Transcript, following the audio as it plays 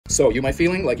So you might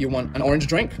feeling like you want an orange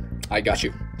drink? I got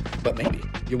you. But maybe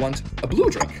you want a blue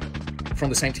drink from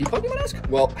the same teapot, you might ask?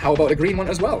 Well, how about a green one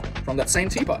as well from that same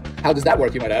teapot? How does that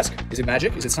work, you might ask? Is it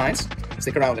magic? Is it science?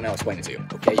 Stick around and I'll explain it to you.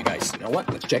 Okay, you guys, you know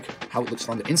what? Let's check how it looks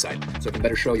from the inside so I can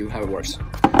better show you how it works.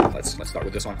 Let's start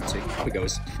with this one and see how it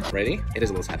goes. Ready? It is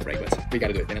a little sad to break, but we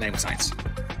gotta do it in the name of science.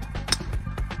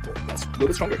 Oh, that's a little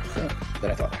bit stronger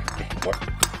than I thought. Okay, more.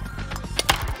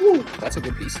 Woo, that's a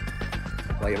good piece.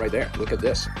 Lay it right there. Look at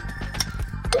this.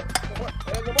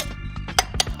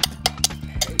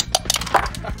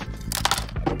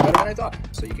 Better than I thought.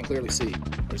 So you can clearly see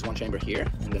there's one chamber here,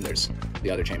 and then there's the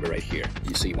other chamber right here.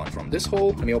 You see one from this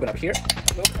hole. Let me open up here.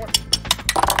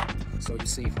 So you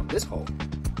see from this hole,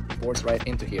 it pours right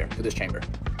into here, to this chamber.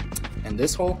 And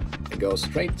this hole, it goes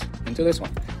straight into this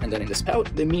one. And then in the spout,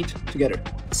 they meet together.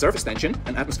 Surface tension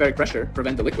and atmospheric pressure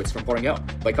prevent the liquids from pouring out.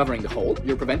 By covering the hole,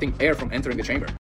 you're preventing air from entering the chamber.